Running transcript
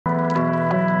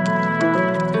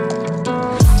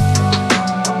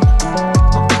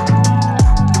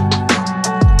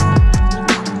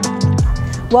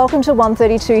Welcome to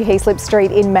 132 Heaslip Street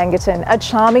in Mangerton, a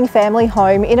charming family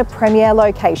home in a premier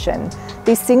location.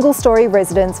 This single-storey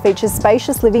residence features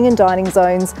spacious living and dining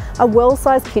zones, a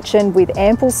well-sized kitchen with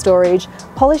ample storage,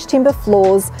 polished timber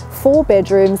floors, 4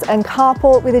 bedrooms and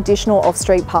carport with additional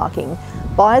off-street parking.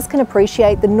 Buyers can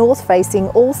appreciate the north-facing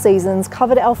all-seasons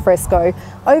covered alfresco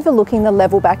overlooking the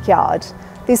level backyard.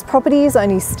 This property is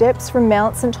only steps from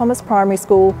Mount St Thomas Primary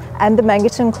School and the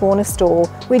Mangerton Corner Store,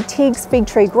 with Tiggs, Fig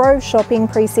Tree Grove Shopping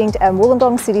Precinct and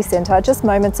Wollongong City Centre just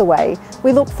moments away.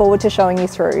 We look forward to showing you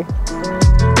through.